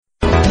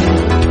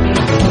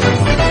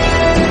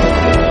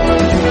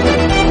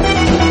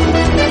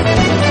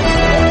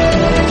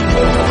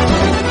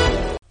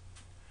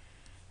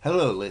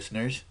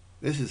listeners.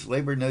 This is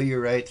Labor Know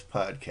Your Rights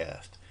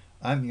podcast.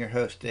 I'm your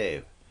host,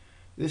 Dave.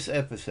 This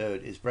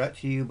episode is brought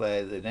to you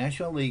by the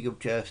National League of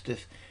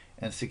Justice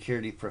and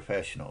Security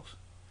Professionals,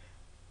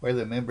 where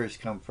the members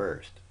come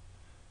first.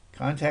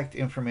 Contact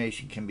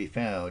information can be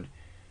found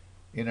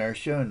in our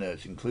show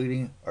notes,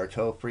 including our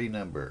toll-free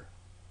number,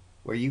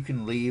 where you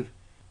can leave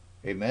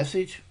a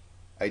message,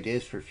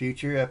 ideas for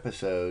future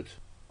episodes,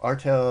 or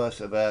tell us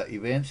about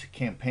events,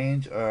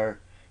 campaigns, or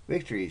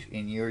victories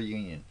in your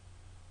union.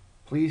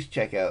 Please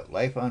check out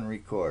Life on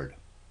Record.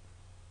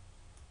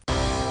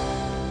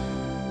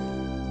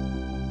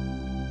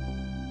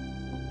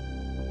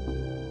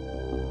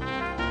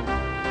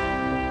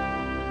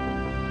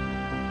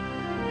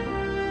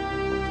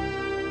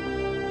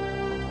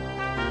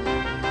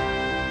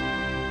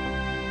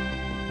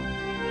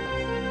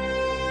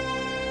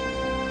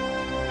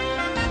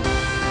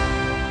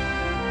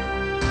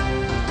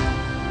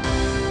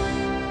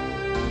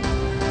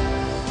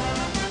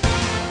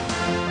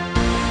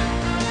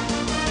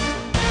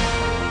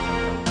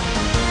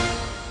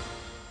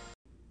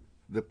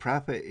 The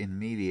profit in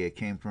media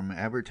came from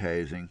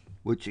advertising,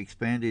 which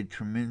expanded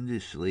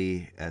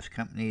tremendously as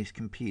companies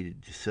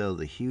competed to sell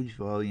the huge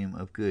volume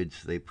of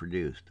goods they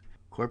produced.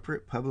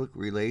 Corporate public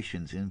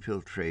relations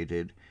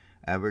infiltrated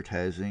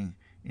advertising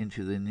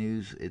into the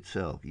news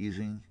itself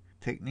using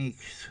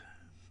techniques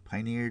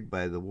pioneered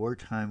by the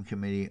Wartime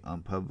Committee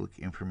on Public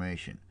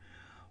Information.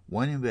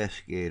 One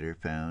investigator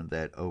found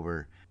that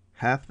over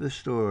half the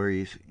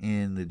stories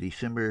in the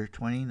December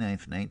 29,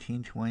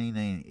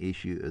 1929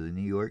 issue of the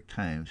New York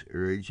Times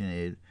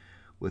originated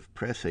with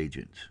press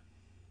agents.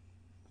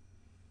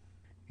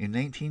 In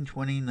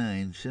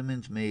 1929,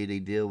 Simmons made a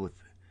deal with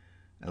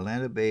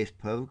Atlanta-based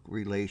public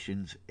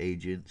relations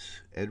agents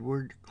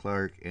Edward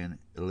Clark and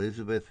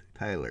Elizabeth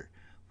Tyler.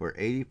 For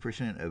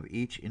 80% of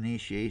each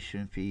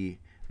initiation fee,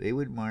 they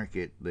would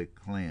market the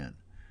Klan.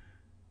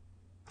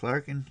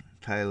 Clark and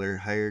Tyler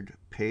hired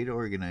paid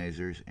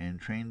organizers and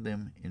trained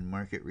them in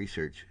market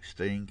research,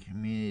 studying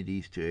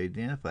communities to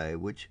identify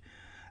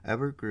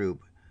whichever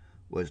group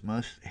was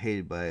most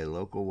hated by a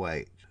local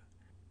white.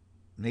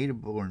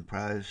 Native-born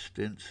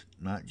Protestants,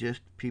 not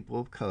just people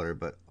of color,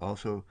 but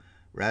also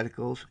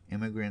radicals,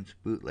 immigrants,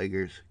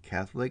 bootleggers,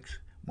 Catholics,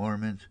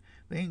 Mormons.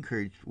 They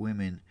encouraged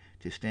women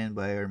to stand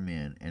by our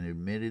men and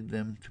admitted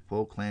them to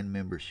full Klan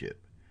membership.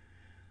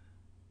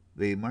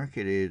 They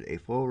marketed a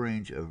full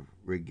range of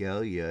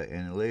regalia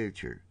and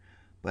literature.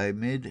 By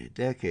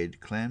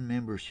mid-decade, Klan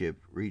membership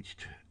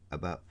reached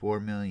about 4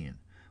 million,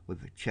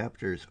 with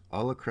chapters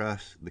all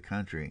across the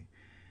country,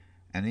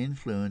 and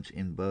influence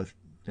in both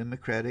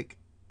Democratic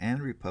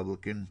and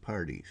Republican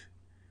parties.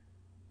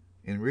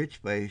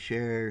 Enriched by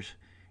shares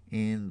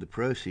in the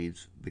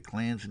proceeds, the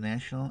Klan's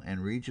national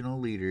and regional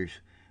leaders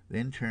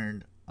then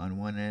turned on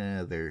one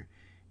another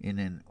in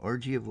an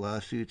orgy of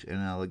lawsuits and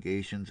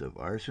allegations of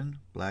arson,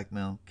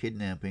 blackmail,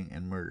 kidnapping,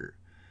 and murder.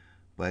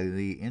 By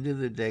the end of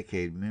the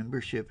decade,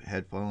 membership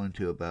had fallen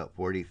to about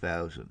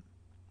 40,000.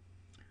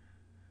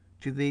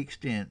 To the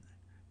extent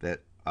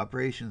that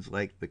operations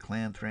like the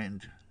Klan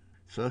threatened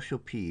social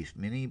peace,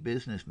 many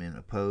businessmen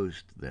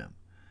opposed them.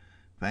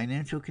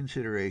 Financial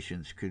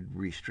considerations could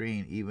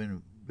restrain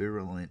even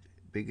virulent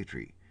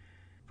bigotry.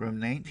 From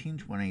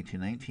 1920 to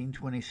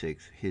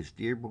 1926, his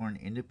Dearborn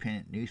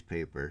Independent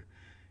newspaper,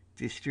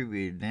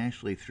 distributed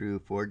nationally through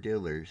 4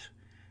 dealers,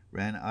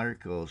 ran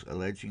articles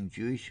alleging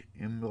Jewish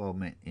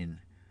involvement in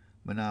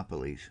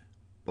monopolies,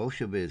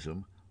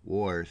 Bolshevism,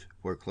 wars,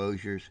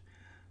 foreclosures,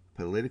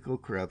 political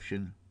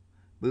corruption,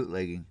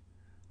 bootlegging,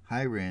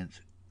 high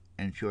rents,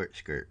 and short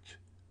skirts.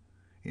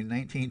 In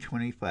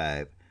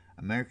 1925,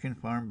 American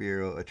Farm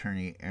Bureau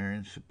attorney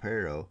Aaron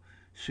Shapiro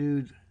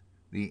sued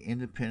the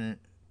Independent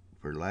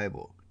for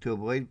libel. To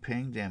avoid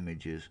paying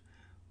damages,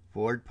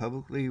 Ford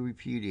publicly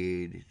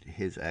repudiated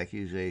his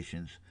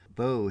accusations,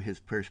 though his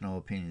personal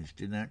opinions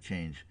did not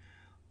change,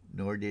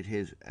 nor did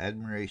his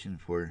admiration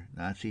for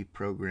Nazi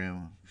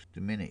programs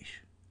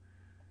diminish.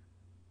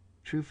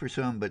 True for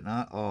some, but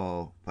not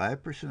all,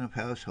 5% of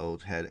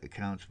households had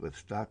accounts with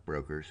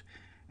stockbrokers,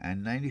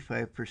 and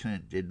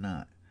 95% did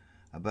not.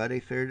 About a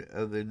third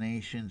of the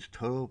nation's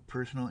total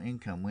personal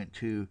income went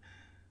to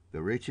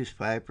the richest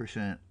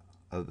 5%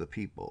 of the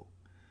people.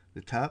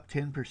 The top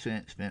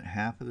 10% spent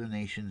half of the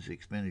nation's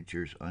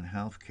expenditures on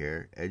health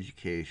care,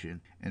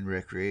 education, and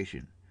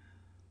recreation.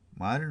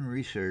 Modern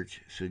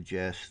research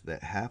suggests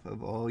that half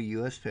of all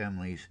U.S.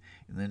 families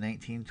in the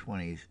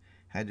 1920s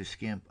had to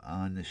skimp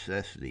on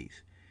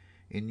necessities.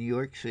 In New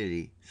York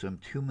City, some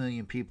 2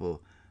 million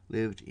people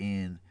lived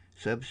in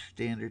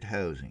substandard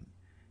housing.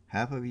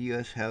 Half of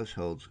U.S.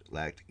 households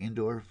lacked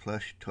indoor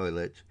flush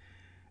toilets.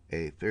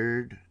 A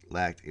third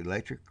lacked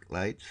electric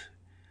lights.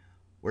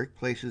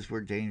 Workplaces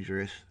were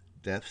dangerous.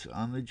 Deaths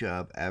on the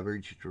job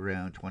averaged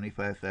around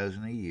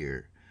 25,000 a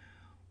year.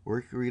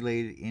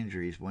 Work-related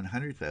injuries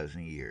 100,000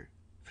 a year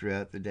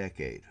throughout the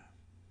decade.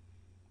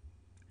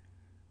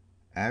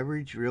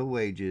 Average real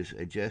wages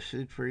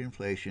adjusted for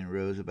inflation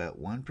rose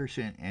about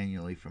 1%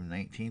 annually from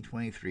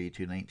 1923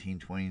 to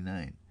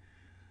 1929.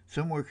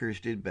 Some workers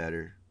did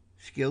better,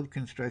 Skilled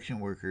construction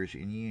workers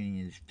in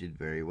unions did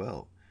very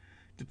well.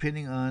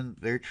 Depending on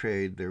their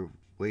trade, their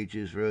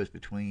wages rose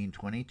between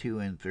 22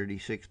 and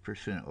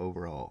 36%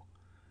 overall.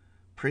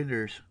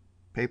 Printers,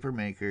 paper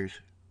makers,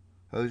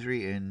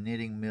 hosiery and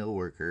knitting mill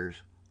workers,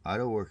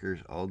 auto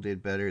workers all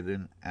did better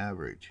than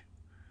average.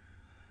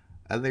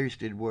 Others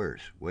did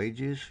worse.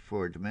 Wages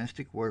for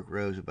domestic work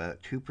rose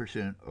about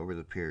 2% over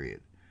the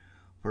period.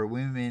 For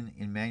women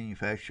in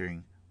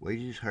manufacturing,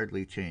 wages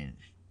hardly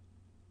changed.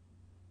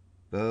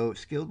 Though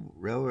skilled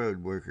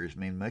railroad workers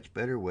made much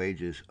better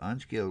wages,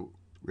 unskilled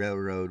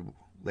railroad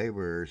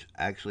laborers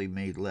actually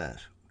made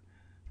less.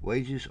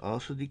 Wages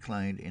also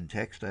declined in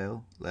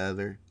textile,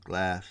 leather,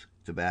 glass,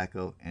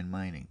 tobacco, and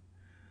mining.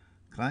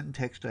 Cotton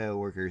textile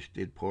workers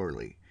did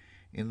poorly.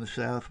 In the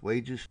South,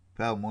 wages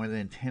fell more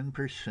than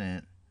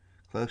 10%,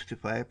 close to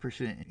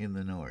 5% in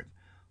the North.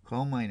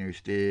 Coal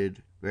miners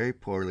did very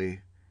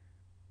poorly.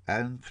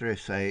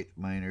 Anthracite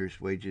miners'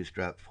 wages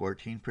dropped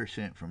 14%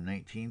 from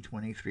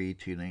 1923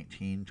 to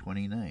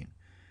 1929.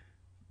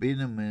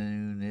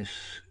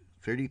 Bituminous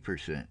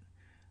 30%.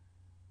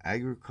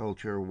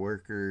 Agriculture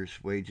workers'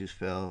 wages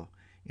fell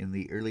in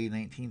the early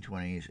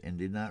 1920s and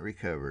did not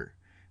recover.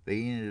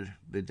 They ended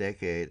the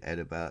decade at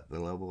about the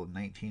level of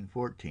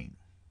 1914.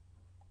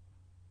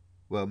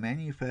 While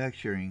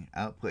manufacturing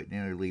output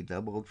nearly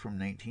doubled from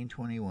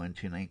 1921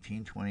 to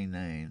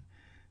 1929,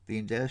 the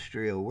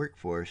industrial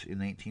workforce in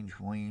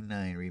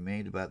 1929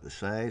 remained about the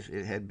size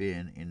it had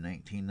been in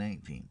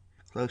 1919,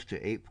 close to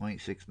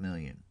 8.6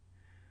 million.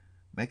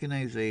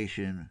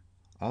 Mechanization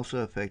also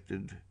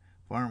affected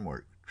farm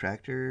work.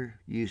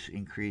 Tractor use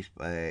increased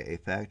by a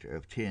factor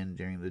of 10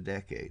 during the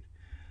decade.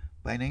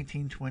 By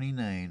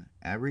 1929,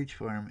 average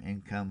farm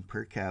income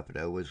per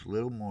capita was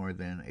little more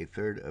than a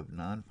third of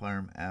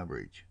non-farm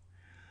average.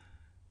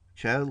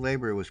 Child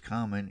labor was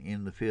common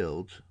in the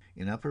fields.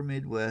 In upper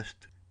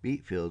Midwest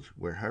beet fields,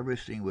 where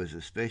harvesting was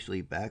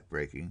especially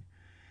backbreaking,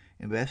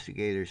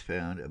 investigators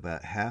found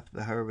about half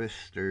the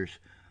harvesters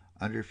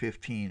under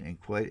 15 and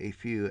quite a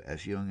few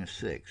as young as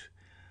 6.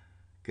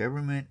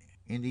 Government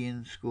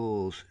Indian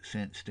schools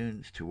sent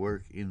students to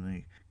work in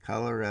the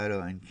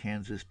Colorado and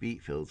Kansas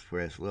beet fields for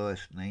as low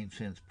as 9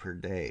 cents per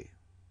day.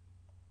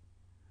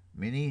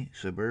 Many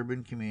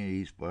suburban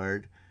communities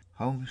barred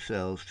home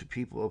sales to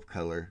people of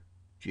color,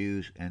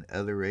 Jews, and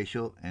other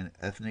racial and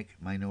ethnic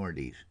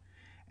minorities,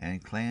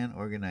 and Klan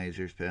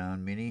organizers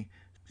found many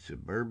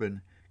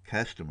suburban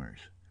customers.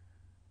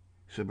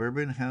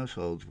 Suburban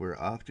households were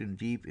often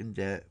deep in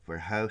debt for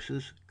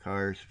houses,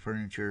 cars,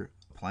 furniture,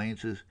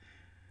 appliances.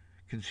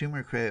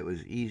 Consumer credit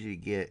was easy to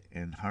get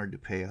and hard to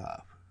pay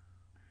off.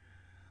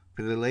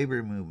 For the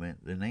labor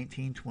movement, the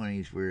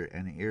 1920s were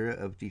an era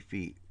of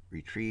defeat,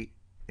 retreat,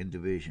 and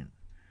division.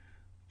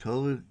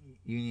 Total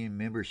union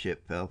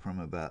membership fell from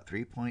about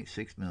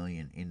 3.6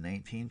 million in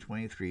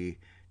 1923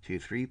 to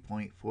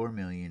 3.4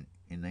 million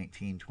in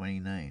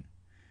 1929.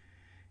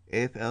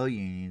 AFL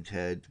unions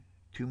had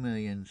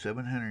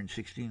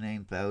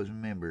 2,769,000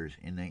 members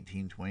in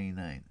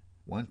 1929,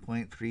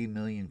 1.3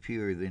 million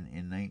fewer than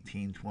in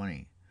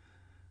 1920.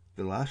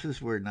 The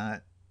losses were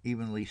not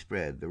evenly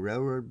spread. The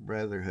Railroad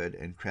Brotherhood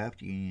and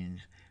craft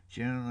unions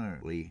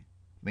generally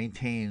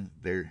maintained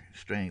their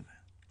strength.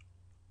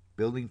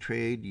 Building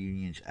trade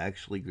unions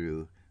actually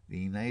grew. The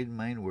United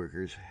Mine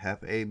Workers,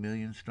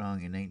 500,000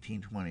 strong in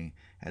 1920,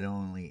 had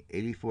only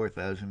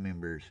 84,000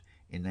 members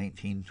in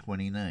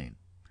 1929.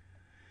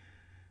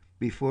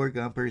 Before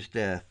Gumper's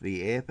death,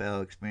 the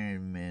AFL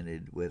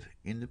experimented with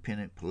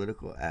independent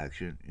political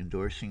action,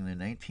 endorsing the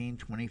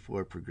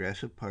 1924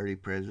 Progressive Party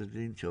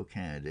presidential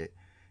candidate,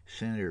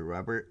 Senator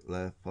Robert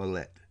La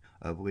Follette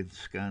of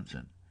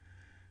Wisconsin.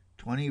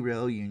 20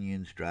 rail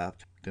unions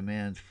dropped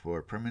demands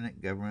for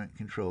permanent government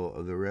control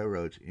of the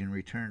railroads in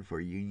return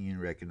for union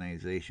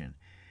recognition,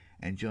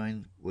 and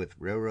joined with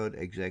railroad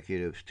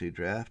executives to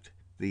draft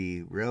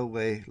the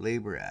Railway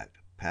Labor Act,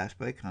 passed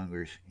by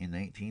Congress in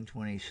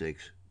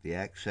 1926. The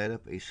act set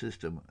up a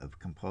system of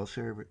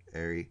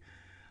compulsory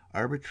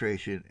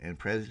arbitration and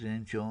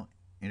presidential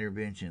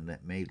intervention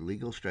that made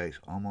legal strikes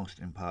almost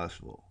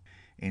impossible.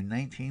 In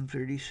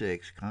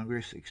 1936,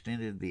 Congress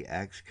extended the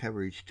act's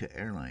coverage to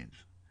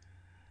airlines.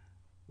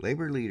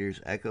 Labor leaders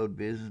echoed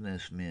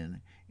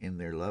businessmen in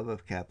their love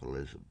of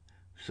capitalism.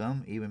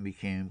 Some even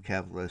became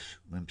capitalists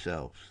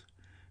themselves,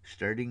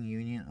 starting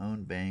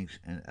union-owned banks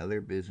and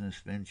other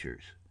business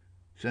ventures.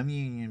 Some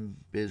union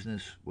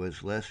business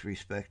was less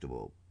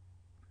respectable.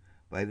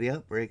 By the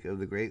outbreak of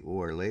the Great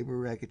War, labor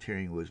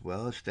racketeering was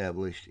well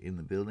established in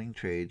the building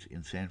trades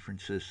in San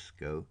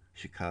Francisco,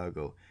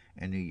 Chicago,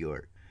 and New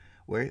York,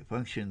 where it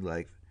functioned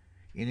like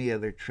any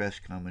other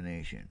trust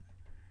combination.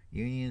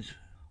 Unions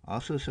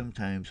also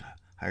sometimes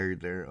hired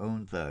their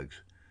own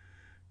thugs.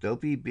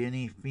 Dopey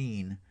Benny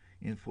Feen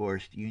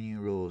enforced union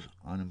rules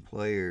on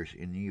employers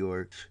in New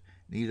York's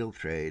needle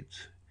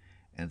trades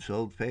and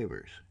sold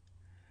favors.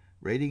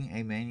 Raiding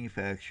a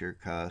manufacturer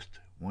cost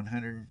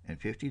 $150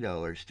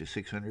 to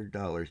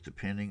 $600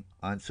 depending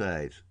on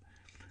size.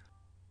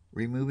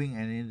 Removing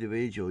an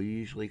individual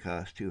usually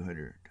cost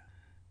 $200.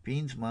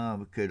 Bean's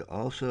mob could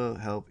also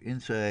help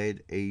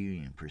inside a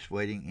union,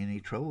 persuading any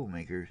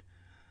troublemakers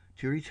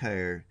to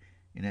retire,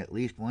 in at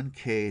least one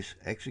case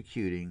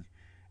executing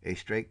a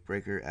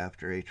strikebreaker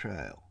after a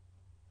trial.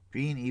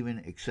 Bean even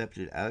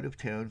accepted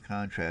out-of-town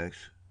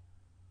contracts.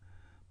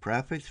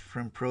 Profits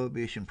from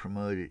Prohibition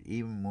promoted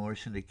even more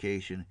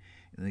syndication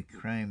in the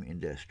crime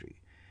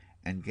industry,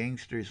 and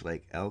gangsters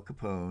like Al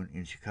Capone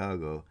in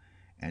Chicago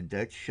and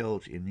Dutch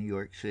Schultz in New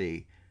York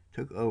City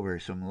took over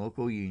some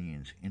local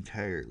unions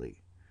entirely,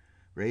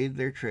 raided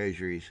their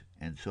treasuries,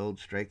 and sold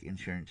strike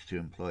insurance to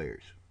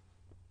employers.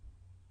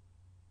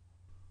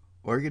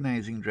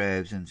 Organizing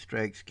drives and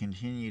strikes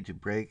continued to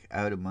break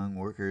out among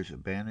workers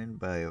abandoned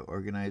by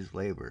organized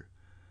labor.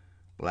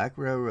 Black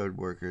railroad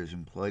workers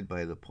employed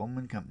by the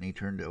Pullman Company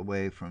turned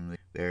away from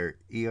their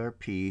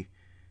ERP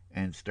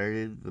and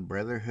started the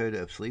Brotherhood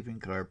of Sleeping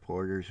Car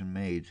Porters and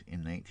Maids in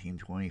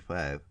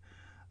 1925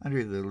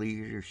 under the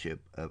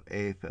leadership of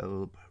A.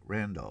 Philip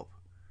Randolph.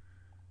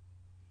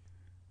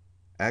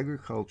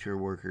 Agriculture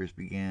workers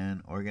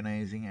began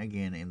organizing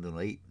again in the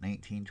late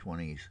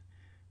 1920s.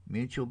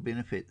 Mutual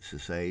benefit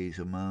societies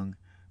among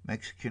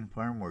Mexican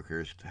farm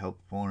workers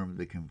helped form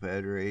the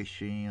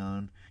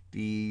Confederación de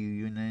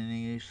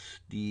Uniones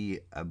de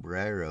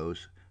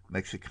Obreros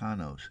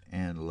Mexicanos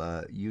and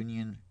La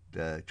Unión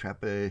de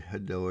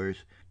Trabajadores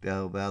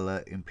del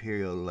Valle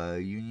Imperial. La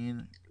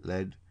Unión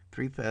led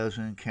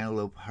 3,000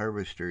 cantaloupe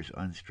harvesters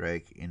on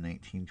strike in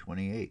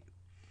 1928.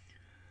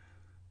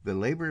 The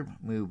labor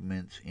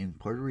movements in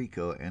Puerto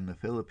Rico and the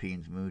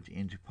Philippines moved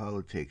into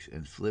politics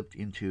and slipped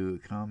into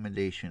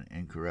accommodation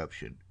and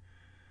corruption.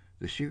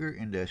 The sugar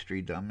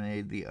industry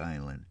dominated the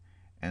island,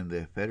 and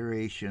the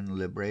Federación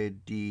Libre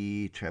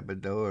de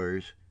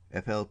Trabajadores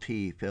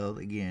 (FLT) failed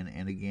again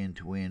and again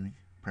to win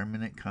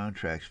permanent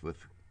contracts with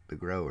the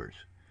growers.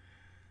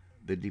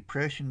 The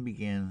Depression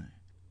began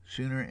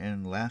sooner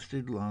and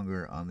lasted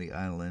longer on the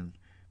island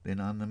than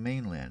on the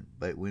mainland,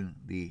 but when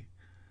the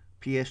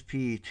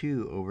PSP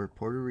took over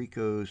Puerto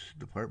Rico's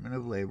Department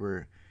of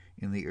Labor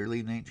in the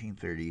early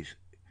 1930s,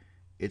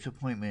 its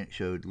appointment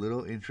showed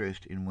little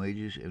interest in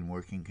wages and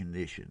working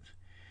conditions.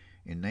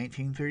 In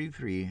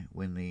 1933,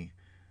 when the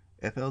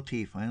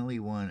FLT finally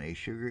won a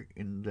sugar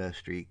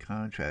industry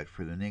contract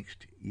for the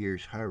next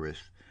year's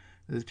harvest,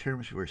 the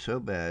terms were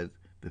so bad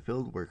the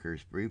field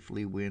workers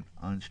briefly went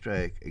on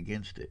strike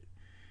against it.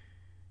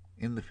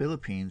 In the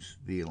Philippines,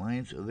 the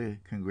alliance of the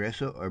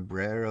Congreso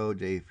Obrero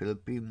de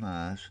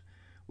Filipinas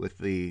with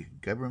the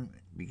government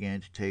began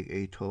to take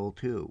a toll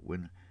too.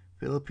 When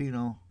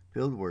Filipino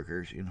field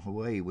workers in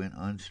Hawaii went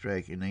on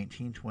strike in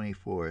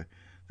 1924,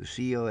 the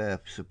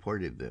COF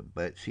supported them,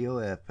 but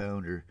COF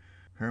founder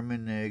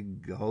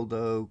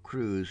Hermenegildo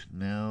Cruz,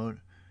 now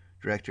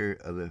director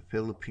of the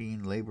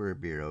Philippine Labor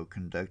Bureau,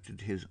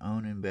 conducted his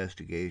own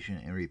investigation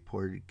and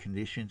reported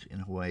conditions in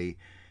Hawaii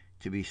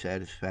to be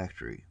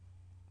satisfactory.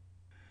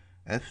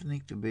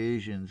 Ethnic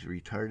divisions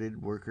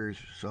retarded workers'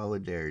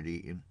 solidarity.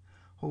 In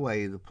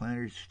Hawaii, the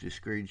planters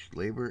discouraged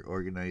labor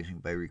organizing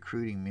by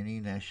recruiting many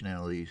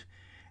nationalities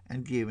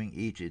and giving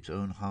each its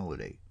own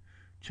holiday: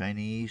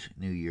 Chinese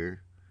New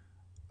Year,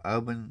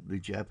 Aubin, the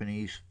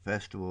Japanese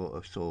Festival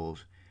of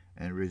Souls,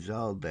 and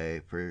Rizal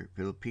Day for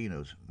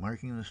Filipinos,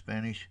 marking the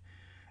Spanish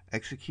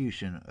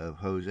execution of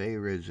Jose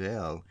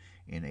Rizal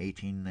in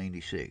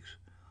 1896.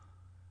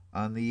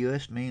 On the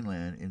U.S.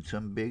 mainland, in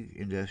some big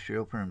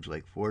industrial firms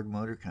like Ford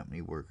Motor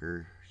Company,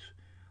 workers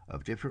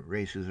of different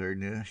races or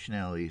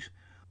nationalities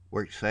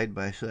worked side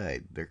by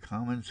side. Their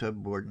common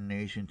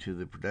subordination to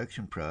the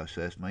production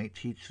process might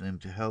teach them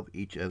to help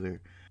each other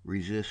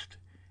resist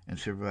and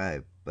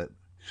survive, but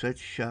such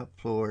shop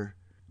floor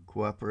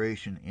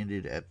cooperation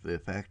ended at the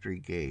factory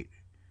gate,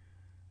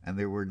 and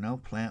there were no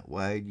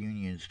plant-wide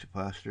unions to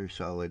foster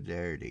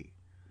solidarity.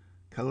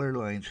 Color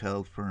lines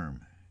held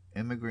firm.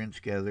 Immigrants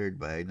gathered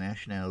by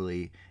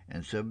nationality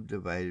and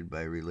subdivided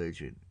by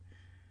religion.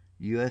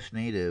 U.S.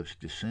 natives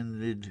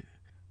descended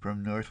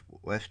from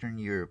northwestern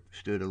Europe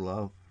stood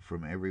aloof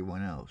from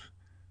everyone else.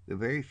 The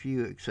very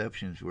few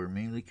exceptions were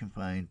mainly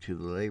confined to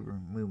the labor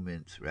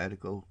movement's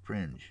radical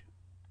fringe.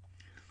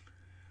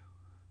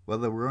 While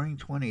the Roaring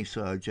Twenties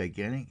saw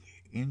gigantic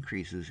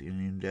increases in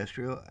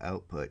industrial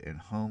output and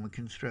home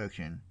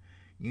construction,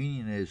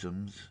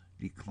 unionisms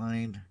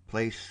declined,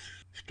 placed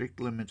strict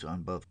limits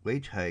on both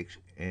wage hikes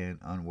and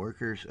on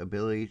workers'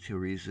 ability to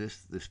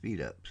resist the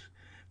speed-ups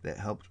that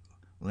helped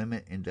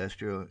limit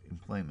industrial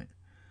employment.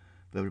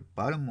 The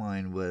bottom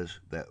line was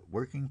that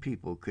working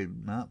people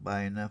could not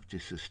buy enough to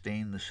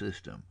sustain the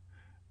system.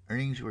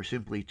 Earnings were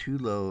simply too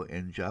low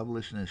and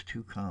joblessness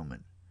too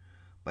common.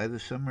 By the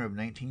summer of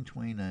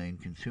 1929,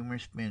 consumer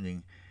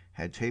spending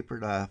had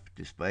tapered off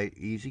despite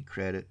easy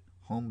credit,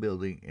 home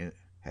building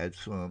had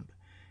slumped,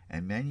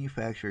 and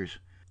manufacturers'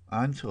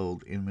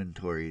 unsold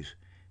inventories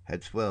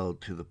had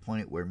swelled to the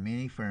point where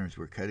many firms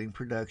were cutting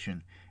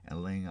production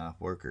and laying off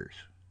workers.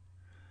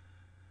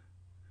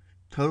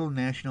 Total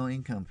national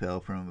income fell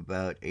from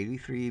about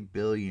 $83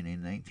 billion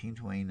in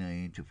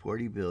 1929 to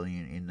 $40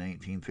 billion in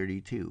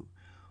 1932.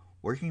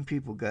 Working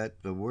people got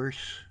the worst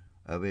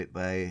of it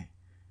by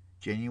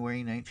January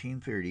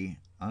 1930,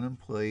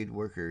 unemployed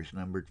workers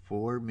numbered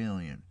 4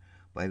 million.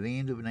 By the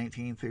end of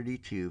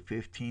 1932,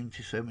 15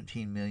 to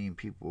 17 million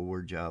people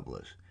were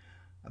jobless,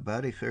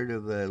 about a third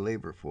of the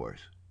labor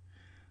force.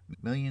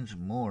 Millions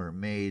more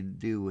made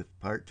do with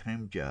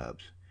part-time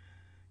jobs.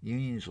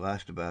 Unions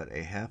lost about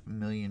a half a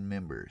million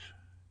members.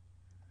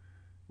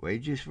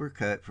 Wages were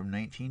cut from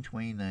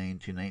 1929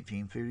 to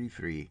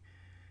 1933.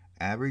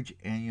 Average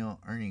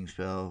annual earnings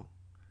fell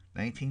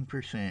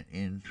 19%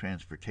 in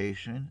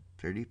transportation,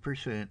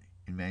 30%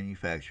 in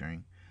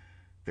manufacturing,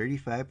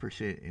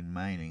 35% in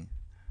mining,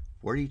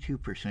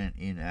 42%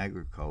 in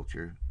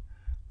agriculture,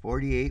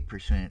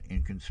 48%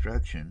 in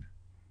construction.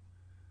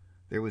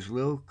 There was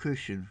little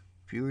cushion.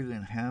 Fewer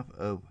than half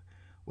of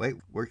white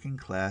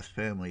working-class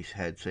families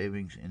had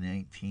savings in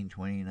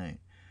 1929,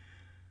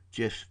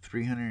 just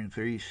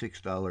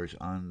 $336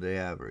 on the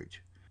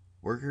average.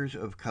 Workers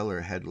of color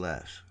had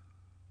less.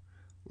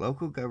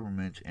 Local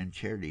governments and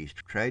charities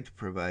tried to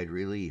provide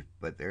relief,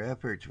 but their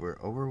efforts were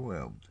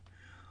overwhelmed.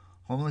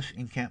 Homeless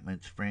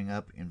encampments sprang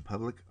up in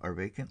public or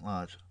vacant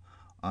lots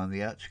on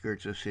the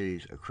outskirts of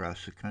cities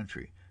across the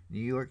country.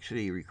 New York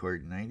City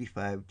recorded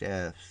 95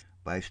 deaths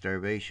by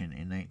starvation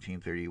in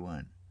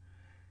 1931.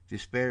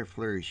 Despair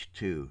flourished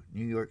too.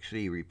 New York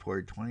City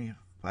reported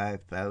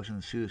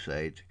 25,000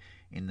 suicides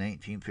in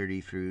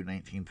 1930 through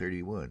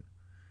 1931.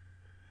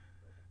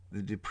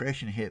 The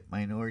Depression hit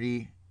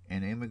minority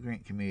and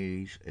immigrant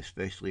communities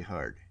especially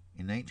hard.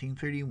 In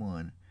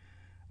 1931,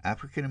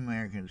 African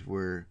Americans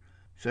were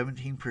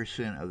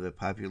 17% of the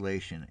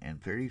population and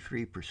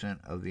 33%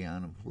 of the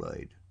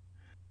unemployed.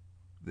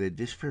 The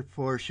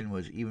disproportion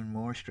was even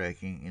more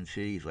striking in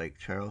cities like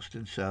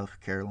Charleston, South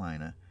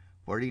Carolina,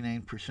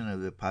 49% of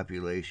the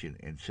population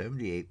and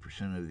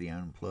 78% of the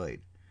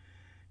unemployed.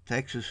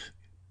 Texas,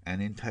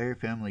 an entire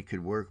family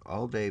could work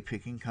all day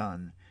picking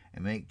cotton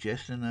and make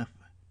just enough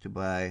to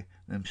buy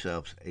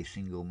themselves a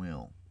single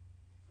meal.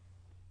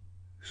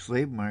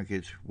 Slave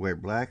markets, where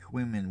black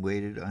women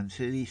waited on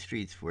city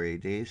streets for a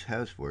day's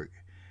housework,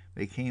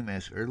 they came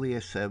as early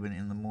as 7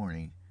 in the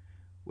morning,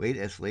 wait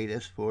as late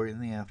as 4 in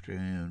the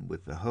afternoon,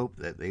 with the hope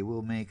that they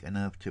will make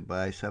enough to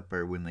buy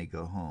supper when they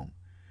go home.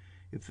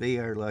 If they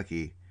are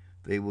lucky,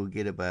 they will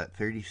get about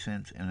 30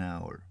 cents an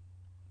hour.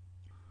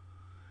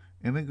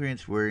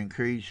 Immigrants were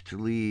encouraged to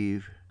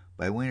leave.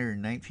 By winter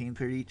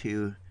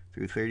 1932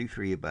 through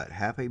 33, about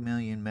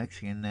 500,000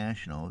 Mexican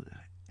nationals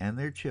and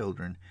their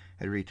children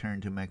had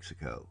returned to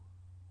Mexico.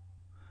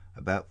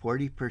 About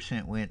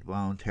 40% went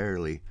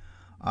voluntarily,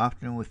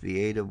 often with the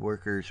aid of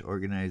workers'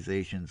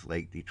 organizations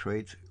like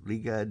Detroit's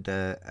Liga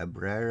de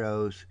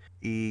Obreros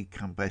y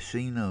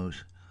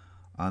Campesinos.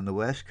 On the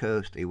West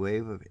Coast, a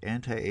wave of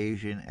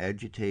anti-Asian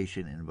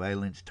agitation and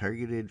violence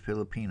targeted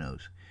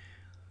Filipinos.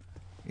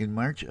 In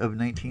March of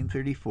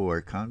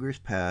 1934, Congress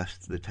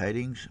passed the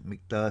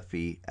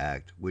Tydings-McDuffie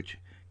Act, which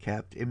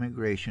capped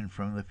immigration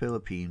from the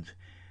Philippines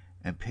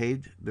and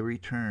paid the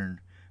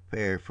return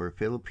fare for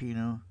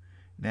Filipino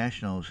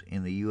nationals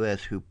in the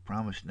U.S. who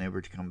promised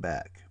never to come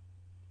back.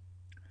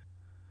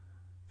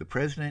 The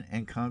President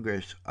and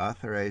Congress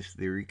authorized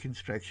the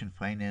Reconstruction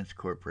Finance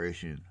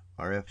Corporation,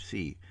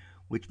 RFC,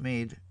 which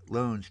made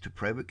loans to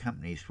private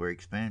companies for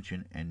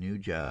expansion and new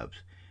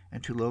jobs,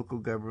 and to local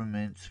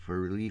governments for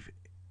relief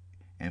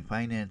and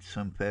financed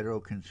some federal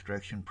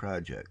construction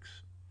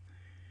projects.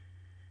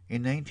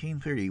 In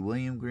 1930,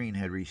 William Green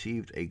had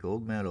received a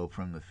gold medal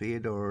from the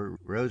Theodore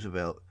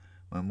Roosevelt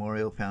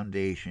Memorial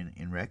Foundation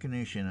in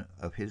recognition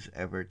of his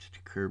efforts to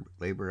curb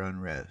labor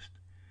unrest.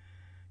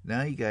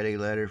 Now he got a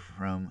letter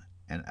from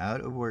an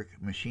out-of-work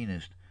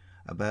machinist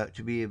about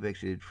to be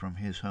evicted from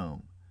his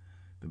home.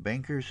 The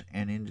bankers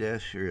and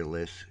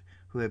industrialists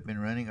who have been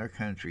running our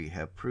country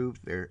have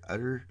proved their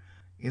utter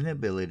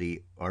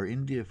inability or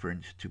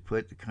indifference to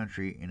put the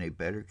country in a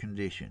better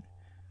condition.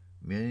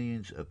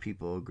 Millions of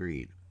people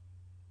agreed.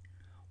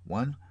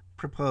 One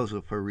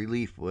proposal for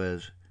relief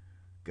was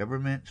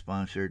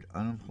government-sponsored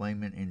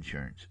unemployment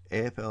insurance.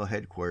 AFL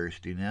headquarters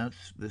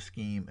denounced the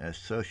scheme as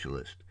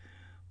socialist,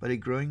 but a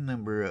growing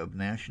number of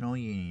national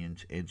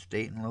unions and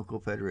state and local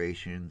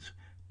federations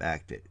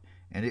backed it,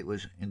 and it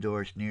was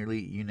endorsed nearly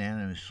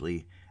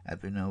unanimously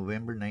at the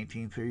November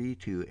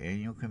 1932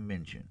 annual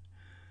convention.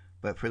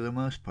 But for the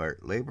most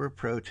part, labor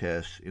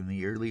protests in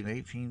the early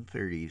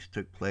 1930s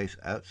took place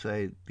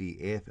outside the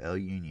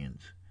AFL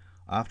unions,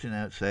 often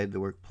outside the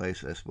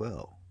workplace as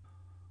well.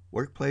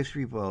 Workplace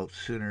revolts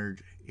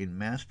centered in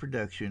mass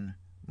production,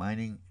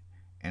 mining,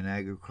 and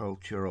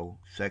agricultural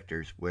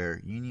sectors where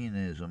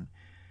unionism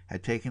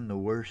had taken the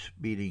worst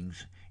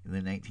beatings in the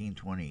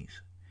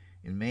 1920s.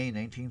 In May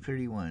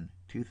 1931,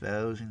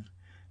 2,000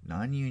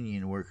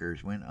 non-union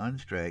workers went on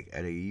strike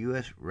at a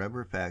U.S.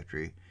 rubber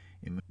factory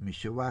in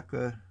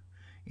Mishawaka,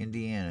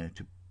 Indiana,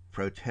 to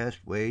protest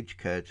wage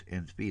cuts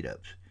and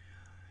speed-ups.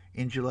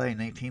 In July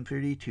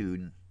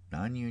 1932,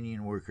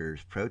 non-union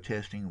workers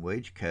protesting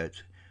wage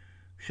cuts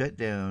shut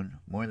down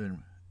more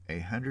than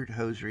 100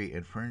 hosiery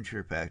and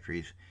furniture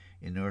factories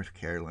in North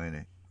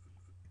Carolina.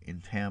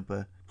 In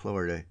Tampa,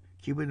 Florida,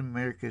 Cuban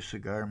American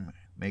cigar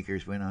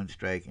makers went on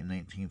strike in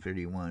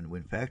 1931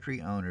 when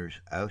factory owners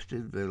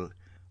ousted the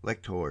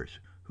lectors,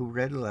 who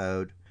read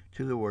aloud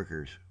to the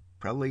workers,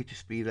 probably to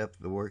speed up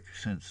the work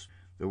since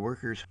the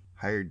workers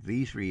hired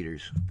these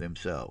readers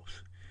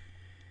themselves.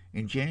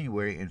 In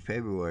January and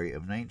February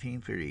of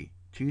 1930,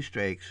 2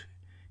 strikes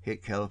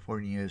hit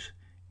California's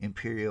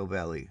Imperial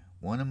Valley,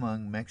 one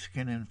among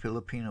Mexican and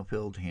Filipino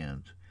field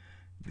hands,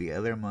 the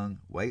other among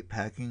white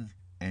packing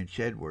and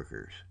shed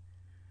workers.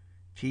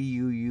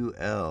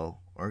 TUUL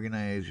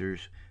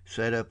organizers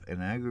set up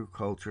an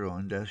Agricultural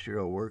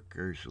Industrial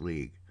Workers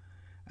League.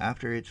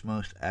 After its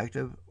most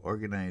active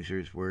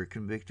organizers were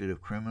convicted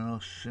of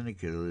criminal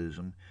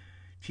syndicalism,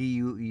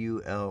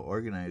 TUUL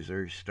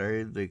organizers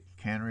started the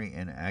Cannery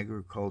and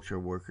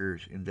Agricultural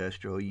Workers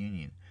Industrial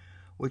Union,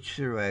 which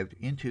survived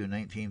into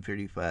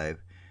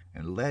 1935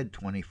 and led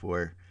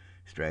 24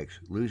 strikes,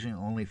 losing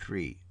only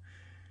 3.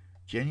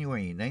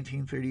 January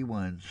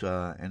 1931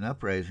 saw an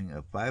uprising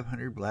of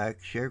 500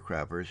 black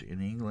sharecroppers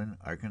in England,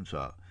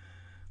 Arkansas.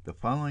 The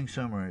following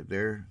summer,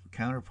 their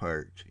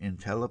counterparts in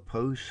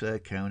Tallapoosa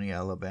County,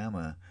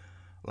 Alabama,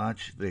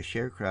 launched the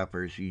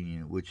Sharecroppers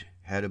Union, which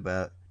had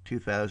about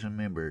 2,000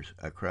 members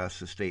across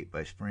the state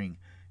by spring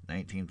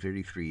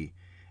 1933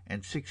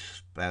 and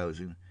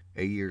 6,000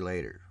 a year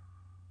later.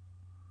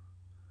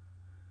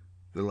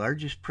 The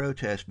largest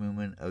protest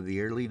movement of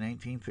the early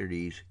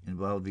 1930s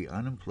involved the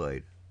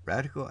unemployed.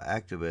 Radical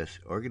activists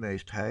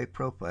organized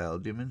high-profile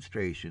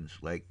demonstrations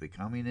like the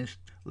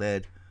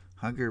communist-led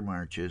hunger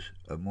marches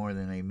of more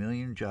than 1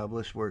 million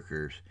jobless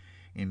workers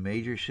in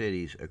major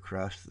cities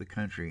across the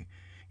country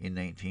in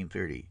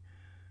 1930.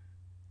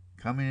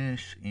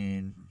 Communists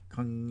in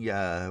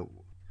Konya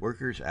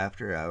Workers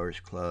After Hours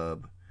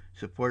Club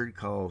supported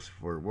calls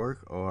for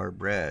work or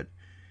bread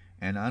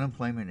and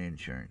unemployment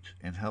insurance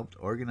and helped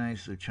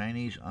organize the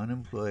Chinese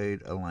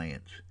Unemployed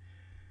Alliance.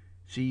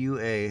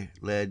 CUA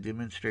led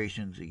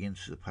demonstrations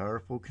against the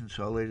powerful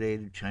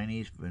Consolidated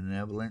Chinese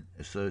Benevolent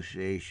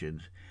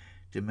Associations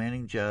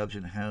demanding jobs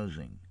and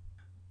housing.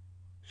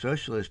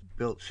 Socialists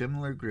built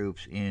similar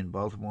groups in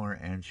Baltimore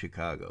and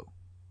Chicago.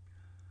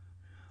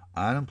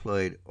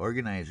 Unemployed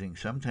organizing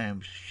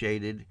sometimes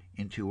shaded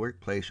into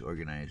workplace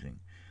organizing.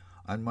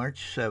 On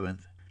March 7,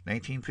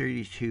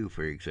 1932,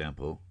 for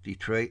example,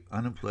 Detroit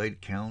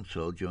Unemployed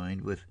Council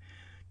joined with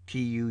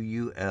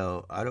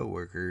TUUL auto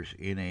workers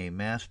in a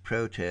mass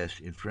protest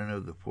in front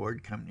of the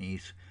Ford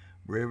Company's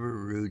River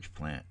Rouge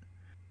plant.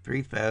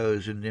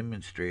 3,000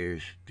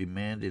 demonstrators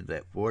demanded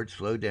that Ford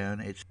slow down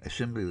its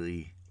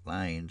assembly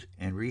lines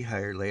and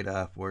rehire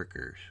laid-off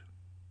workers.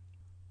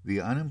 The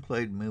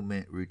unemployed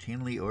movement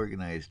routinely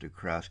organized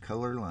across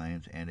color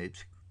lines, and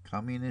its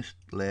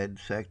communist-led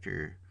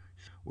sectors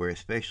were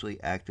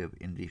especially active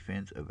in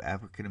defense of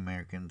African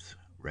Americans'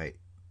 rights.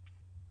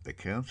 The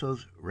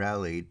councils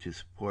rallied to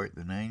support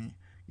the 9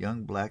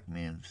 young black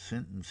men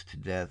sentenced to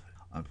death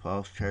on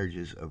false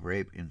charges of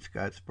rape in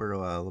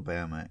Scottsboro,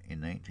 Alabama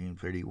in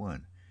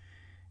 1931,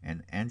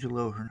 and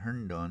Angelo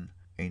Herndon,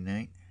 a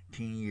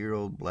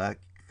 19-year-old black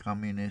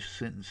communist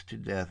sentenced to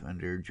death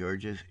under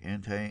Georgia's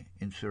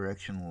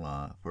anti-insurrection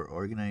law for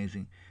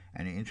organizing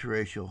an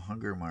interracial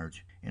hunger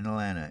march in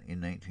Atlanta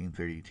in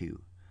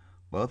 1932.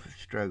 Both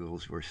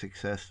struggles were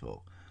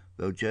successful.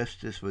 Though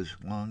justice was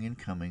long in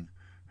coming,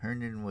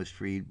 Herndon was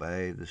freed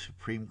by the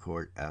Supreme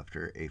Court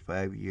after a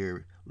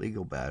 5-year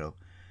legal battle,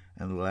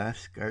 and the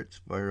last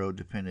Scottsboro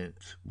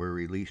defendants were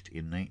released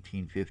in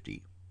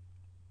 1950.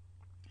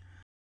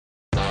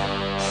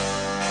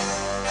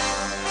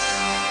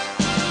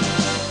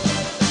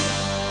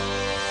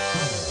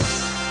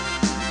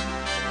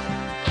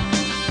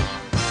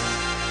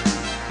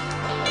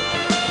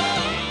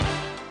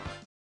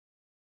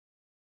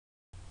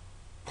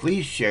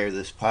 Please share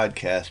this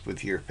podcast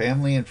with your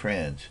family and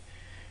friends.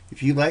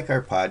 If you like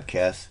our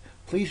podcast,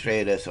 please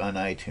rate us on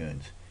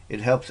iTunes.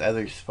 It helps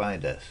others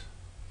find us.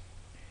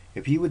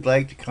 If you would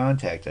like to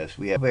contact us,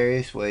 we have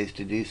various ways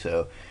to do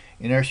so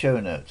in our show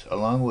notes,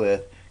 along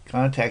with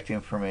contact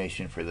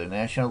information for the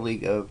National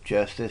League of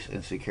Justice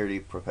and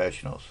Security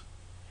Professionals.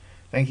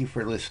 Thank you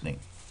for listening.